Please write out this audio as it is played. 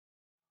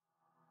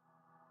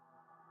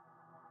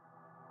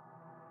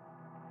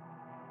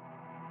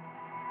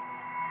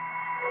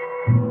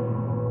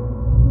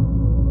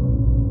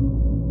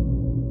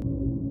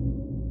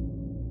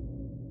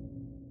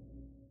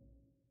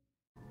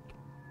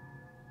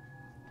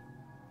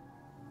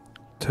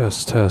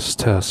Test, test,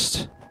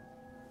 test.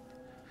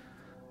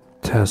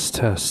 Test,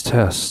 test,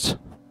 test.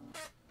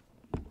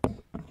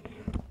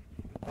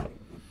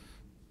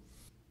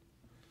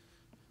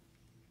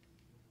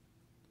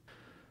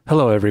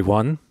 Hello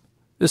everyone,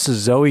 this is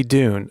Zoe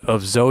Dune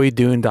of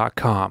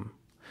ZoeDune.com.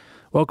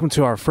 Welcome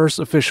to our first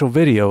official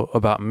video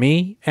about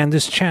me and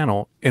this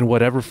channel in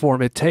whatever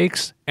form it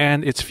takes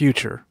and its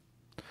future.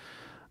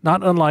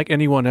 Not unlike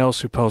anyone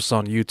else who posts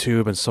on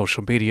YouTube and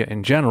social media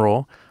in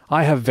general,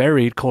 I have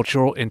varied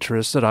cultural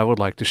interests that I would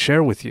like to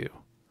share with you.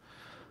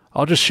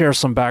 I'll just share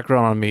some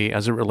background on me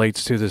as it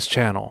relates to this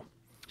channel.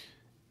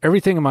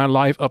 Everything in my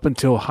life up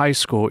until high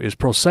school is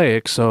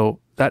prosaic, so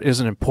that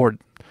isn't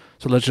important.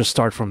 So let's just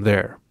start from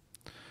there.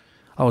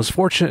 I was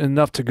fortunate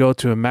enough to go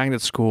to a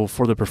magnet school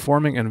for the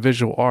performing and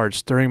visual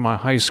arts during my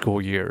high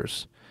school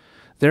years.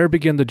 There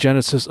began the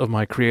genesis of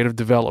my creative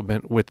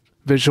development with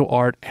visual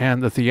art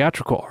and the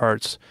theatrical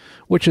arts,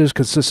 which is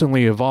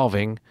consistently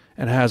evolving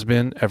and has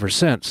been ever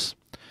since.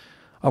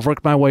 I've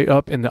worked my way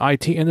up in the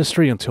IT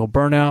industry until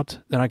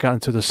burnout, then I got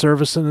into the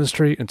service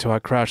industry until I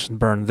crashed and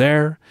burned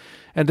there,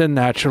 and then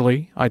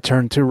naturally I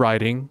turned to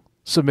writing,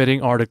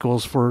 submitting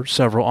articles for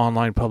several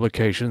online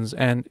publications,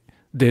 and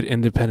did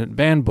independent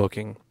band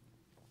booking.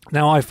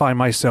 Now I find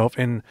myself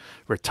in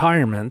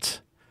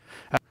retirement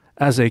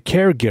as a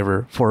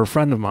caregiver for a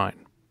friend of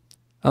mine.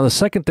 Now the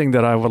second thing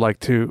that I would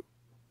like to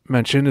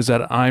mention is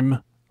that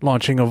I'm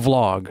launching a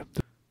vlog.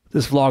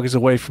 This vlog is a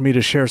way for me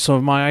to share some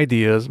of my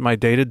ideas, my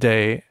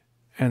day-to-day,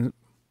 and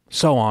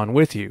so on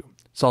with you.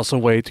 It's also a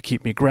way to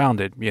keep me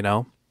grounded, you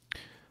know.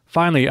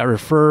 Finally, I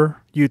refer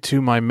you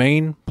to my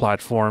main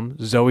platform,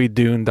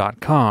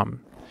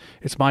 ZoeDune.com.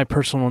 It's my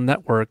personal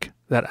network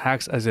that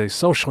acts as a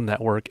social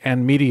network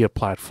and media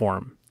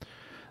platform.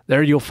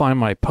 There you'll find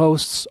my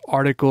posts,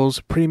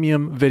 articles,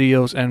 premium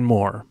videos, and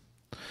more.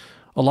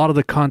 A lot of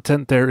the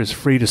content there is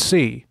free to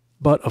see,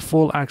 but a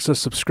full access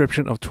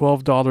subscription of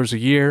 $12 a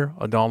year,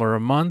 $1 a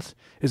month,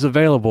 is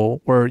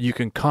available where you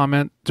can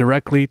comment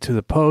directly to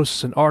the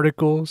posts and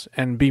articles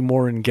and be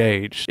more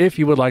engaged. If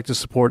you would like to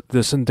support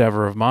this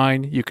endeavor of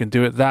mine, you can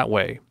do it that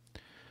way.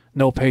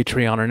 No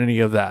Patreon or any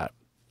of that.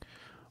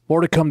 More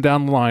to come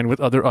down the line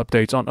with other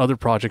updates on other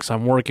projects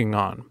I'm working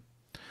on.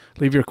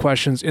 Leave your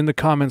questions in the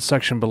comments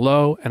section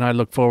below, and I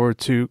look forward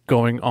to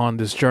going on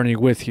this journey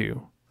with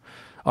you.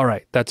 All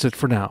right, that's it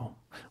for now.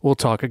 We'll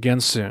talk again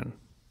soon.